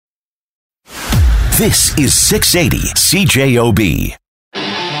This is 680 CJOB.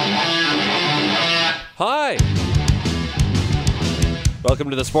 Hi. Welcome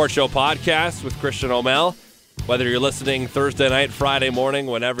to the Sports Show podcast with Christian O'Mel. Whether you're listening Thursday night, Friday morning,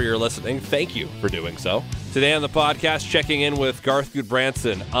 whenever you're listening, thank you for doing so. Today on the podcast, checking in with Garth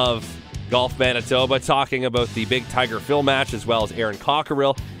Gudbranson of Golf Manitoba, talking about the big Tiger Phil match, as well as Aaron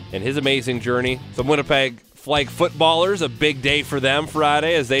Cockerill and his amazing journey. Some Winnipeg flag footballers, a big day for them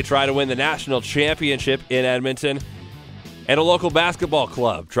Friday as they try to win the national championship in Edmonton. And a local basketball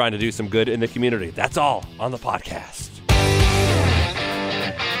club trying to do some good in the community. That's all on the podcast.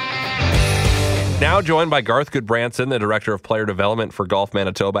 Now joined by Garth Gudbranson, the Director of Player Development for Golf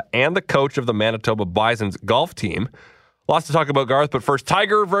Manitoba and the coach of the Manitoba Bison's golf team. Lots to talk about, Garth, but first,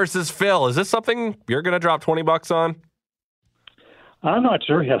 Tiger versus Phil. Is this something you're going to drop $20 on? I'm not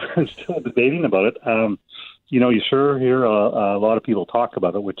sure yet. I'm still debating about it. You sure hear a lot of people talk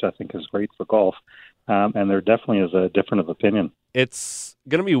about it, which I think is great for golf. And there definitely is a difference of opinion. It's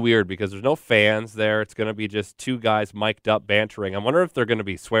going to be weird because there's no fans there. It's going to be just two guys mic'd up bantering. I wonder if they're going to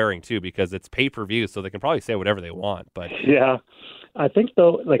be swearing too, because it's pay-per-view, so they can probably say whatever they want. But yeah, I think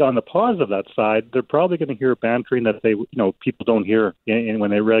though, like on the positive side, they're probably going to hear bantering that people don't hear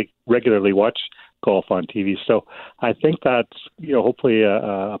when they regularly watch golf on TV. So I think that's hopefully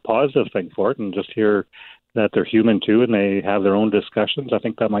a positive thing for it, and just hear that they're human too, and they have their own discussions. I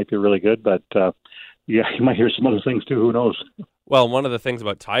think that might be really good, but you might hear some other things too. Who knows? Well, one of the things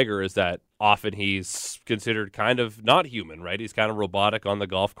about Tiger is that often he's considered kind of not human, right? He's kind of robotic on the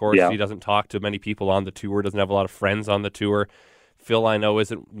golf course. Yeah. He doesn't talk to many people on the tour, doesn't have a lot of friends on the tour. Phil, I know,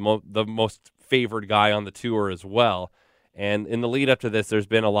 isn't the most favored guy on the tour as well. And in the lead up to this, there's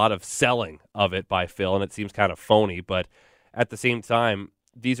been a lot of selling of it by Phil, and it seems kind of phony. But at the same time,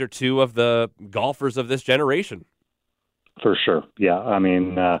 these are two of the golfers of this generation. For sure. Yeah. I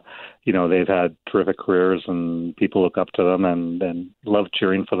mean, they've had terrific careers and people look up to them and love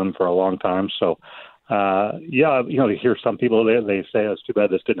cheering for them for a long time. So, you hear some people, they say it's too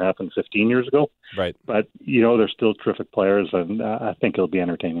bad this didn't happen 15 years ago. Right. But, they're still terrific players, and I think it'll be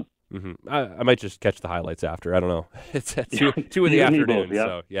entertaining. Mm-hmm. I might just catch the highlights after. I don't know. It's at 2 in the afternoon.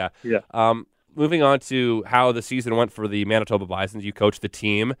 Both, yeah. So, yeah. Moving on to how the season went for the Manitoba Bisons. You coached the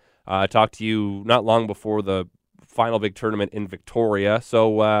team. I talked to you not long before the final big tournament in Victoria.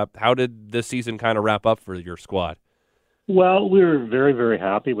 So how did this season kind of wrap up for your squad? Well, we were very, very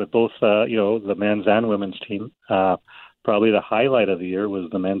happy with both, the men's and women's team. Probably the highlight of the year was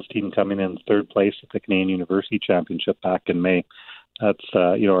the men's team coming in third place at the Canadian University Championship back in May. That's,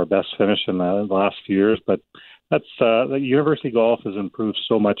 our best finish in the last few years. But that's the university golf has improved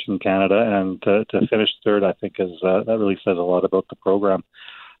so much in Canada, and to finish third, I think, that really says a lot about the program.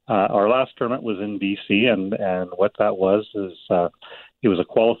 Our last tournament was in BC, and what that was is it was a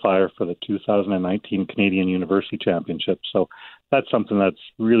qualifier for the 2019 Canadian University Championship. So that's something that's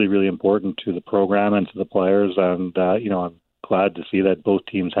really, really important to the program and to the players. And I'm glad to see that both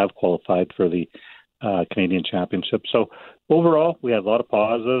teams have qualified for the Canadian Championship. So overall, we had a lot of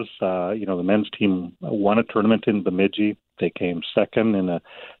positives. The men's team won a tournament in Bemidji. They came second in a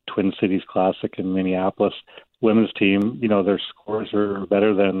Twin Cities Classic in Minneapolis. Women's team, their scores are a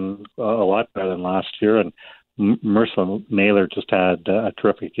lot better than last year. And Mercer Naylor just had a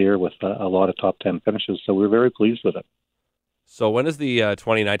terrific year with a lot of top 10 finishes. So we're very pleased with it. So when is the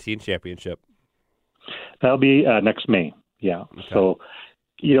 2019 championship? That'll be next May. Yeah. Okay. So,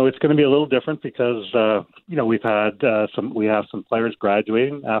 it's going to be a little different because, we've had we have some players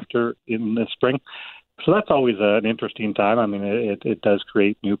graduating in the spring. So that's always an interesting time. I mean, it does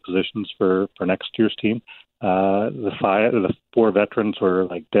create new positions for next year's team. The four veterans were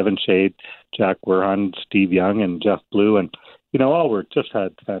like Devin Shade, Jack Werhund, Steve Young, and Jeff Blue, and all just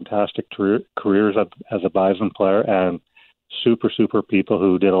had fantastic careers as a Bison player, and super people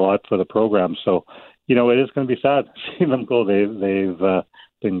who did a lot for the program. So, it is going to be sad seeing them go. They've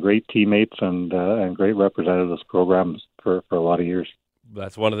been great teammates and great representatives of this program for a lot of years.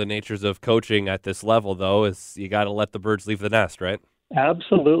 That's one of the natures of coaching at this level, though, is you got to let the birds leave the nest, right?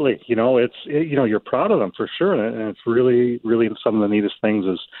 Absolutely. You're proud of them for sure. And it's really, really some of the neatest things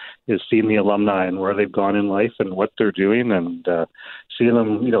is seeing the alumni and where they've gone in life and what they're doing, and seeing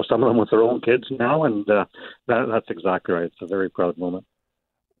them, some of them with their own kids now. And that's exactly right. It's a very proud moment.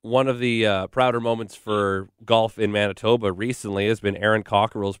 One of the prouder moments for golf in Manitoba recently has been Aaron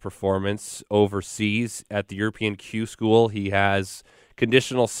Cockerill's performance overseas at the European Q School. He has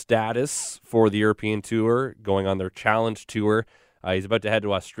conditional status for the European Tour, going on their Challenge Tour. He's about to head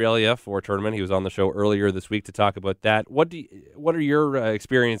to Australia for a tournament. He was on the show earlier this week to talk about that. What are your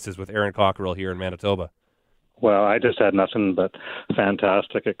experiences with Aaron Cockerill here in Manitoba? Well, I just had nothing but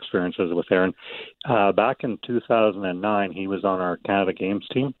fantastic experiences with Aaron. Back in 2009, he was on our Canada Games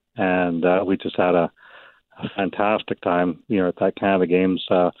team, and we just had a fantastic time, at that Canada Games.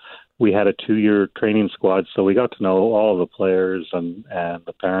 We had a 2-year training squad, so we got to know all the players and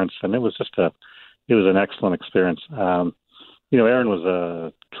the parents, and it was an excellent experience. Aaron was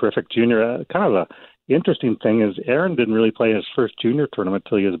a terrific junior. Kind of the interesting thing is Aaron didn't really play his first junior tournament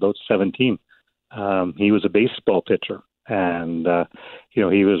till he was about 17. He was a baseball pitcher, and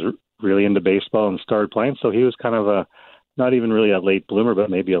he was really into baseball and started playing. So he was kind of not even really a late bloomer,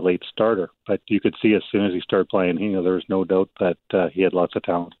 but maybe a late starter. But you could see as soon as he started playing, there was no doubt that he had lots of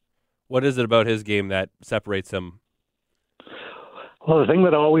talent. What is it about his game that separates him? Well,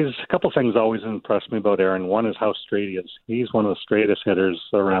 a couple things always impressed me about Aaron. One is how straight he is. He's one of the straightest hitters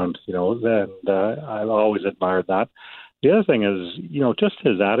around, and I've always admired that. The other thing is, just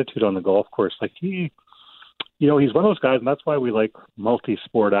his attitude on the golf course. Like he's one of those guys, and that's why we like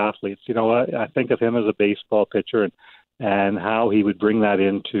multi-sport athletes. I think of him as a baseball pitcher and how he would bring that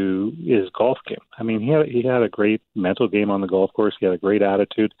into his golf game. I mean, he had a great mental game on the golf course. He had a great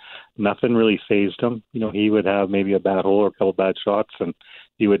attitude. Nothing really fazed him. He would have maybe a bad hole or a couple bad shots, and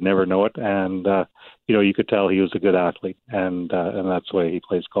he would never know it. And you could tell he was a good athlete, and that's the way he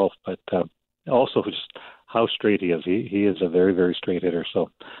plays golf. But also just how straight he is. He is a very, very straight hitter,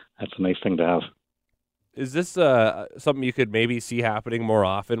 so that's a nice thing to have. Is this something you could maybe see happening more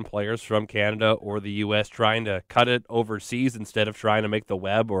often, players from Canada or the U.S. trying to cut it overseas instead of trying to make the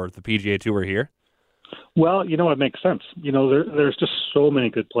Web or the PGA Tour here? Well, it makes sense. There's just so many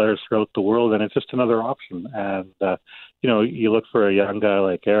good players throughout the world, and it's just another option. And, you look for a young guy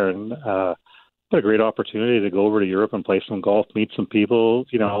like Aaron, what a great opportunity to go over to Europe and play some golf, meet some people,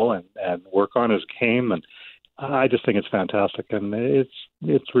 and work on his game. And I just think it's fantastic, and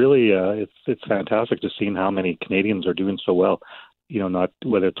it's really it's fantastic to see how many Canadians are doing so well. Not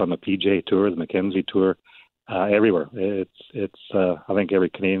whether it's on the PGA Tour, the Mackenzie Tour, everywhere. It's I think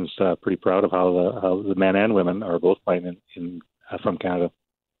every Canadian's pretty proud of how the men and women are both playing from Canada.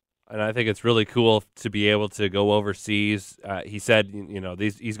 And I think it's really cool to be able to go overseas. He said,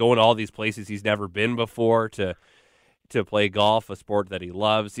 he's going to all these places he's never been before to play golf, a sport that he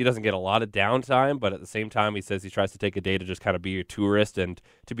loves. He doesn't get a lot of downtime, but at the same time, he says he tries to take a day to just kind of be a tourist and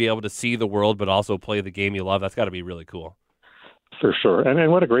to be able to see the world, but also play the game you love. That's got to be really cool. For sure.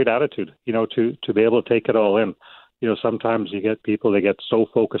 And what a great attitude, to be able to take it all in. Sometimes you get people, they get so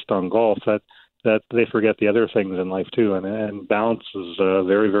focused on golf that they forget the other things in life too. And balance is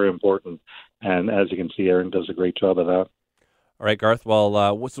very, very important. And as you can see, Aaron does a great job of that. All right, Garth.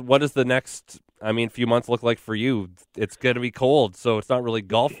 Well, what does the next, few months look like for you? It's going to be cold, so it's not really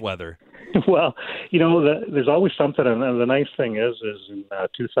golf weather. Well, there's always something, and the nice thing is in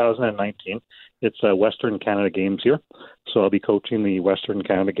 2019, it's Western Canada Games here, so I'll be coaching the Western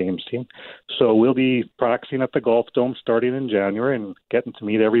Canada Games team. So we'll be practicing at the Golf Dome starting in January and getting to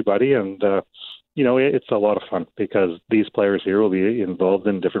meet everybody, and it's a lot of fun because these players here will be involved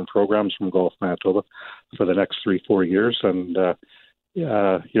in different programs from Golf Manitoba for the next 3-4 years, and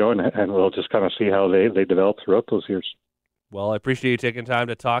and we'll just kind of see how they develop throughout those years. Well, I appreciate you taking time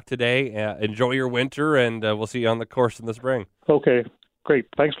to talk today. Enjoy your winter, and we'll see you on the course in the spring. Okay, great.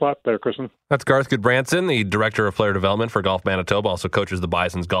 Thanks a lot there, Kristen. That's Garth Goodbranson, the Director of Player Development for Golf Manitoba, also coaches the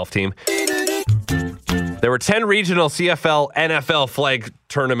Bison's golf team. There were 10 regional CFL NFL flag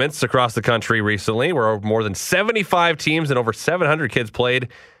tournaments across the country recently, where more than 75 teams and over 700 kids played,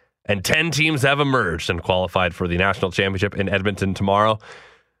 and 10 teams have emerged and qualified for the national championship in Edmonton tomorrow.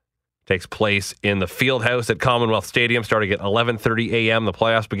 Takes place in the Fieldhouse at Commonwealth Stadium starting at 11:30 a.m. The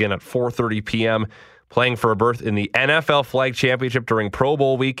playoffs begin at 4:30 p.m. Playing for a berth in the NFL Flag Championship during Pro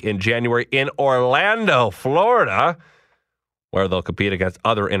Bowl week in January in Orlando, Florida, where they'll compete against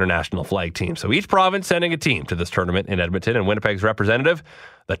other international flag teams. So each province sending a team to this tournament in Edmonton, and Winnipeg's representative,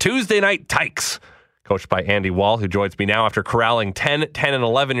 the Tuesday Night Tykes, coached by Andy Wall, who joins me now after corralling 10, and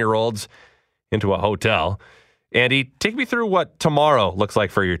 11-year-olds into a hotel. Andy, take me through what tomorrow looks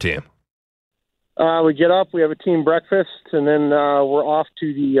like for your team. We get up, we have a team breakfast, and then we're off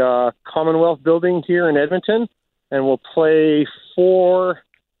to the Commonwealth building here in Edmonton, and we'll play 4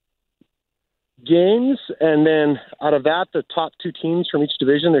 games, and then out of that, the top 2 teams from each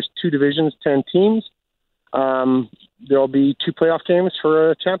division, there's 2 divisions, 10 teams, there'll be 2 playoff games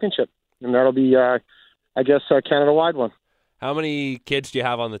for a championship, and that'll be, a Canada-wide one. How many kids do you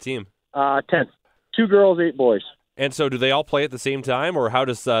have on the team? 10. 2 girls, 8 boys. And so do they all play at the same time, or how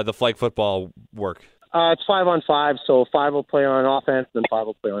does the flag football work? It's 5-on-5, so 5 will play on offense, and 5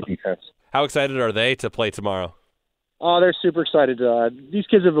 will play on defense. How excited are they to play tomorrow? Oh, they're super excited. These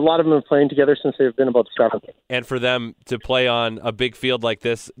kids a lot of them have been playing together since they've been about 7. And for them to play on a big field like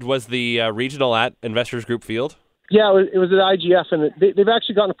this, was the regional at Investors Group Field? Yeah, it was at IGF, and they've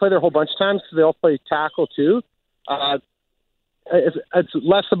actually gotten to play there a whole bunch of times because they all play tackle too. It's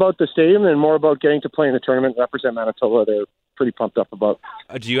less about the stadium and more about getting to play in the tournament and represent Manitoba. They're pretty pumped up about.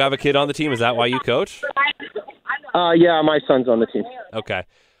 Do you have a kid on the team? Is that why you coach? Yeah, my son's on the team. Okay.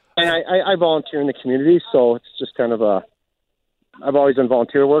 And I volunteer in the community, so it's just kind of I've always done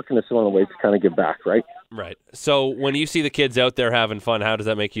volunteer work, and this is one of the ways to kind of give back, right? Right. So when you see the kids out there having fun, how does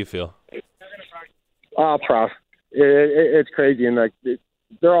that make you feel? Proud. It's crazy, and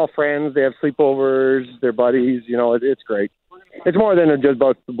they're all friends. They have sleepovers. They're buddies. It's great. It's more than just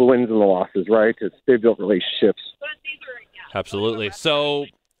about the wins and the losses, right? They've built relationships. Absolutely. So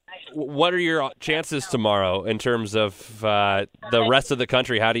what are your chances tomorrow in terms of the rest of the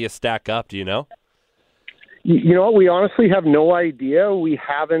country? How do you stack up? Do you know? You know what? We honestly have no idea. We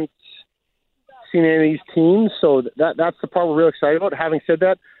haven't seen any of these teams, so that's the part we're real excited about. Having said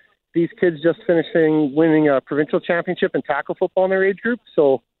that, these kids just winning a provincial championship in tackle football in their age group,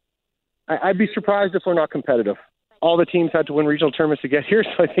 so I'd be surprised if we're not competitive. All the teams had to win regional tournaments to get here,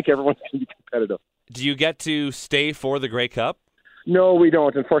 so I think everyone's going to be competitive. Do you get to stay for the Grey Cup? No, we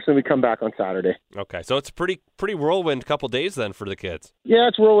don't. Unfortunately, we come back on Saturday. Okay, so it's a pretty whirlwind couple days then for the kids. Yeah,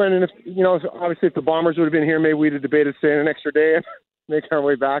 it's whirlwind, and obviously if the Bombers would have been here, maybe we'd have debated staying an extra day and make our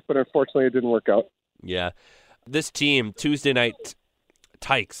way back, but unfortunately it didn't work out. Yeah. This team, Tuesday night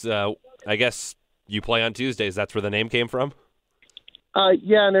Tykes, I guess you play on Tuesdays. That's where the name came from?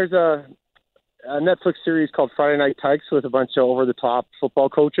 Yeah, and there's a Netflix series called Friday Night Tykes with a bunch of over-the-top football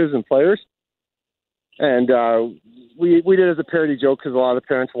coaches and players. And we did it as a parody joke because a lot of the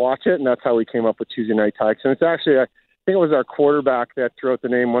parents watch it, and that's how we came up with Tuesday Night Tykes. And it's actually, I think it was our quarterback that threw out the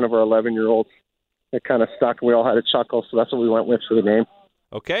name, one of our 11-year-olds. It kind of stuck, and we all had a chuckle, so that's what we went with for the name.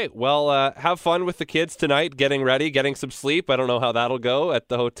 Okay, well, have fun with the kids tonight, getting ready, getting some sleep. I don't know how that'll go at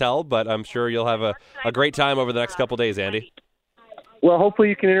the hotel, but I'm sure you'll have a great time over the next couple days, Andy. Well, hopefully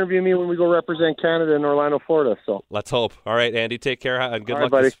you can interview me when we go represent Canada in Orlando, Florida. So let's hope. All right, Andy, take care, and good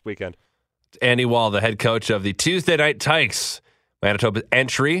luck buddy. This weekend. Andy Wall, the head coach of the Tuesday Night Tykes, Manitoba's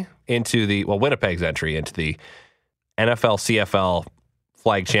entry into Winnipeg's entry into the NFL CFL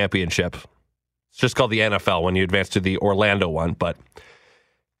Flag Championship. It's just called the NFL when you advance to the Orlando one, but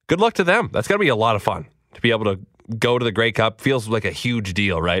good luck to them. That's got to be a lot of fun to be able to go to the Grey Cup. Feels like a huge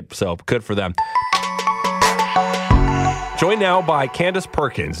deal, right? So good for them. Joined now by Candace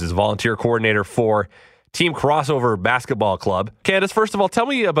Perkins, is volunteer coordinator for Team Crossover Basketball Club. Candace, first of all, tell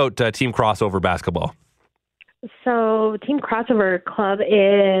me about Team Crossover Basketball. So Team Crossover Club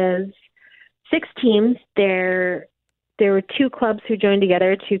is 6 teams. There were 2 clubs who joined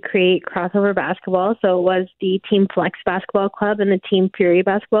together to create Crossover Basketball. So it was the Team Flex Basketball Club and the Team Fury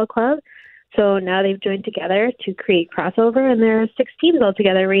Basketball Club. So now they've joined together to create Crossover, and there are 6 teams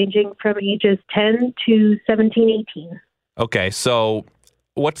altogether ranging from ages 10 to 17, 18. Okay, so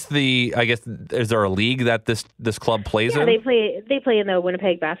what's is there a league that this club plays in? They play in the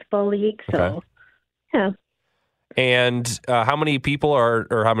Winnipeg Basketball League, so okay. Yeah. And how many people or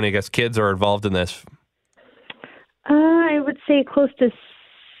how many, kids are involved in this? I would say close to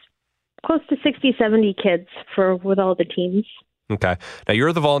 60, 70 kids with all the teams. Okay. Now,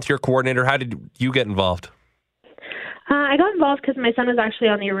 you're the volunteer coordinator. How did you get involved? I got involved because my son was actually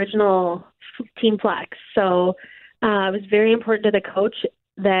on the original Team Flex. So it was very important to the coach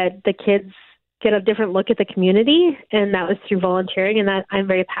that the kids get a different look at the community, and that was through volunteering, and that I'm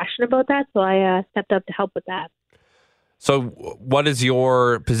very passionate about that, so I stepped up to help with that. So what does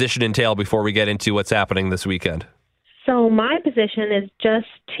your position entail before we get into what's happening this weekend? So my position is just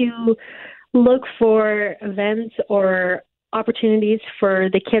to look for events or opportunities for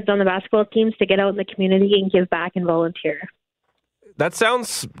the kids on the basketball teams to get out in the community and give back and volunteer. That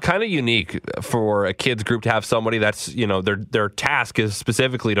sounds kind of unique for a kids group to have somebody that's, their task is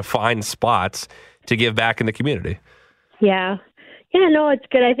specifically to find spots to give back in the community. Yeah. Yeah, no, it's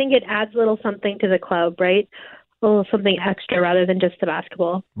good. I think it adds a little something to the club, right? A little something extra rather than just the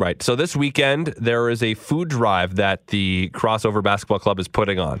basketball. Right. So this weekend, there is a food drive that the Crossover Basketball Club is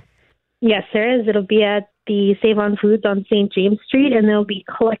putting on. Yes, there is. It'll be at the Save on Foods on St. James Street, and they'll be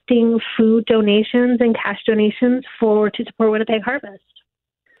collecting food donations and cash donations to support Winnipeg Harvest.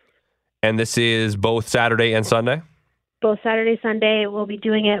 And this is both Saturday and Sunday? Both Saturday, Sunday. We'll be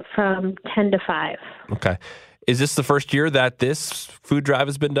doing it from 10 to 5. Okay. Is this the first year that this food drive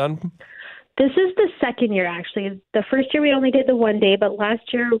has been done? This is the second year, actually. The first year we only did the one day, but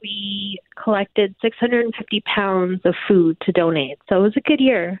last year we collected 650 pounds of food to donate. So it was a good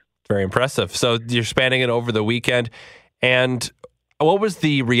year. Very impressive. So you're spanning it over the weekend. And what was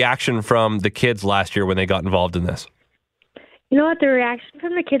the reaction from the kids last year when they got involved in this? You know what? The reaction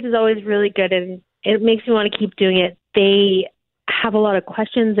from the kids is always really good, and it makes me want to keep doing it. They have a lot of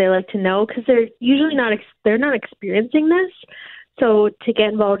questions they like to know because they're usually they're not experiencing this. So to get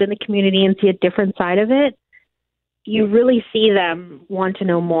involved in the community and see a different side of it, you really see them want to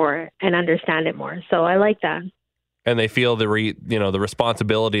know more and understand it more. So I like that. And they feel the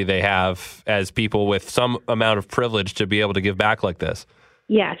responsibility they have as people with some amount of privilege to be able to give back like this.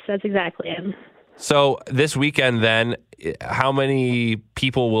 Yes, that's exactly it. So this weekend then, how many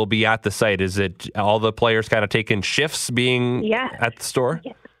people will be at the site? Is it all the players kind of taking shifts being at the store?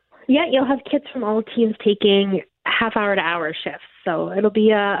 Yeah, you'll have kids from all teams taking half-hour to hour shifts. So it'll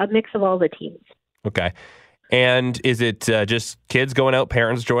be a mix of all the teams. Okay. And is it just kids going out,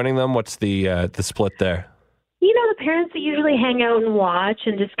 parents joining them? What's the split there? You know, the parents that usually hang out and watch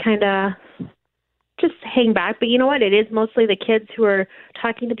and just kind of just hang back. But you know what? It is mostly the kids who are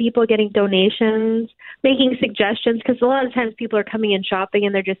talking to people, getting donations, making suggestions, because a lot of times people are coming in shopping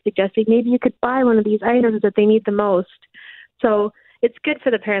and they're just suggesting maybe you could buy one of these items that they need the most. So it's good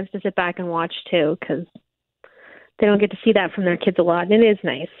for the parents to sit back and watch too, because they don't get to see that from their kids a lot, and it is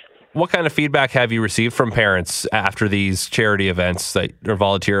nice. What kind of feedback have you received from parents after these charity events or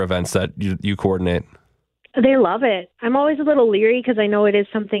volunteer events that you coordinate? They love it. I'm always a little leery because I know it is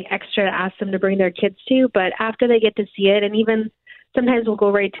something extra to ask them to bring their kids to, but after they get to see it, and even sometimes we'll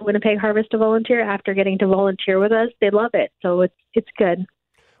go right to Winnipeg Harvest to volunteer after getting to volunteer with us, they love it. So it's good.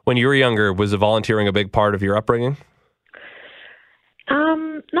 When you were younger, was volunteering a big part of your upbringing?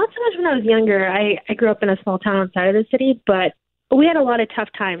 Not so much when I was younger. I grew up in a small town outside of the city, but we had a lot of tough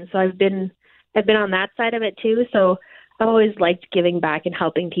times. So I've been on that side of it too. So I've always liked giving back and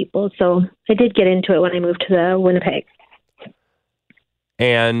helping people. So I did get into it when I moved to Winnipeg.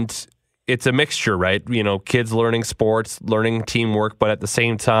 And it's a mixture, right? You know, kids learning sports, learning teamwork, but at the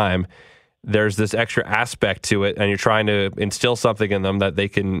same time, there's this extra aspect to it, and you're trying to instill something in them that they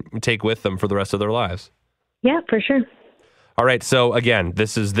can take with them for the rest of their lives. Yeah, for sure. All right, so again,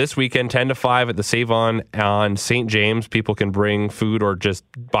 this is this weekend, 10 to 5 at the Save-On on St. James. People can bring food or just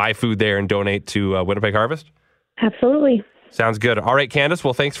buy food there and donate to Winnipeg Harvest? Absolutely. Sounds good. All right, Candace,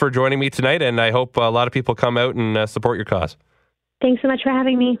 well, thanks for joining me tonight, and I hope a lot of people come out and support your cause. Thanks so much for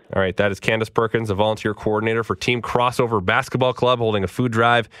having me. All right, that is Candace Perkins, a volunteer coordinator for Team Crossover Basketball Club, holding a food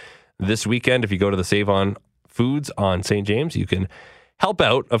drive this weekend. If you go to the Save-On Foods on St. James, you can help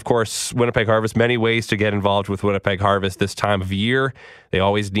out. Of course, Winnipeg Harvest, many ways to get involved with Winnipeg Harvest this time of year. They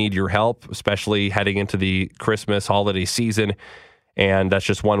always need your help, especially heading into the Christmas holiday season, and that's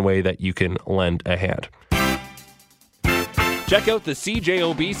just one way that you can lend a hand. Check out the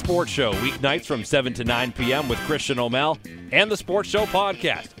CJOB Sports Show weeknights from 7 to 9 p.m. with Christian O'Mell and the Sports Show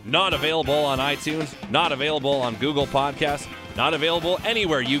podcast. Not available on iTunes, not available on Google Podcasts, not available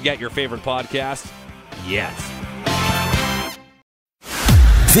anywhere you get your favorite podcasts yet.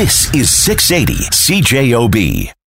 This is 680 CJOB.